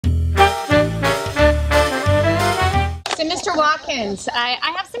Hawkins. I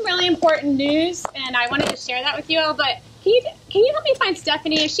have some really important news, and I wanted to share that with you all, but can you help me find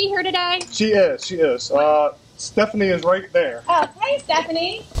Stephanie? Is she here today? She is. Stephanie is right there. Oh, hey,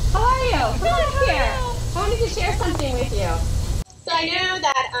 Stephanie. How are you? Come on here. I wanted to share something with you. So I know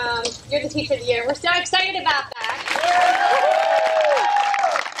that you're the Teacher of the Year. We're so excited about that.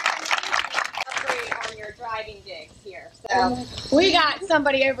 Upgrade on your driving digs here. So we got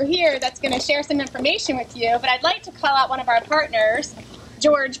somebody over here that's going to share some information with you, but I'd like to call out one of our partners,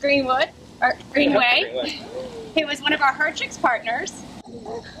 George Greenway, who was one of our Hertrich partners.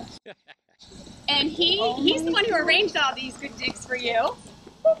 And he's the one who arranged all these good digs for you.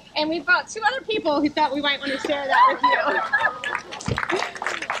 And we've got two other people who thought we might want to share that with you.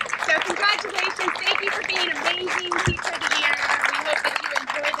 So congratulations. Thank you for being an amazing Teacher of the Year. We hope that you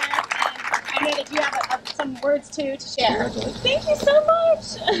enjoy this. And I know that you have some words too to share. Thank you so much.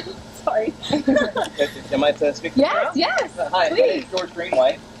 Sorry. Am I to speak? Yes, yes. Hi, my name is George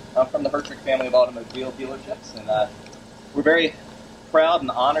Greenway. I'm from the Hertrich family of automobile dealerships, and we're very proud and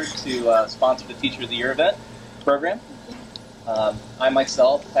honored to sponsor the Teacher of the Year event program. I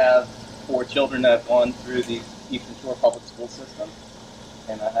myself have 4 children that have gone through the Eastern Shore public school system,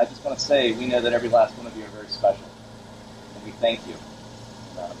 and I just want to say we know that every last one of you are very special, and we thank you.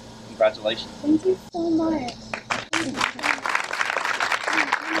 Congratulations. Thank you so much.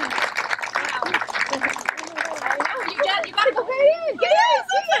 You gotta go right in. Get in.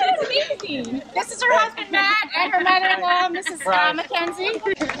 It's amazing. This is her husband Matt and her mother-in-law, Mrs. MacKenzie.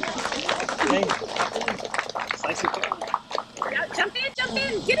 Jump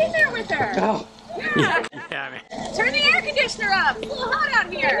in, get in there with her. Oh. Yeah. Turn the air conditioner up. It's a little hot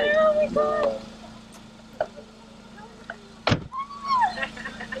out here. Oh my God.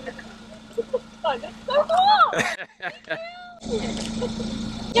 Oh, that's so cool.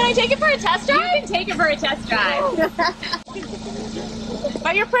 Can I take it for a test drive? You can take it for a test drive.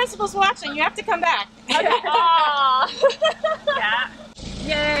 But your principal's watching. You have to come back. Okay. Aww. Yeah.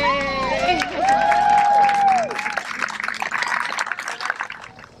 Yay.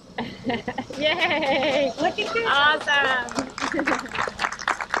 Yay! Look at this. Awesome.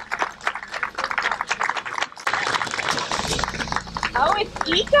 Oh, it's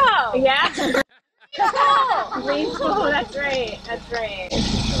eco. Yeah. Cool. That's right. That's right.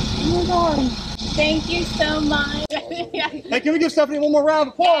 Oh my God. Thank you so much. Hey, can we give Stephanie one more round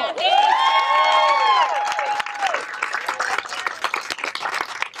of applause?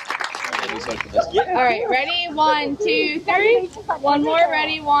 All right, ready? 1, 2, 3. One more.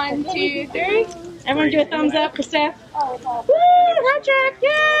 Ready? 1, 2, 3. Everyone do a thumbs up for Steph. Woo! Hertrich!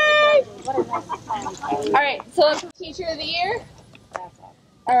 Yay! All right, so Teacher of the Year.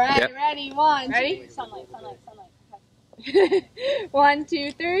 All right, yep. Ready? 1, ready? Sunlight. 1,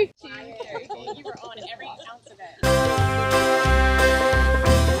 2, 3. You were on every ounce of it.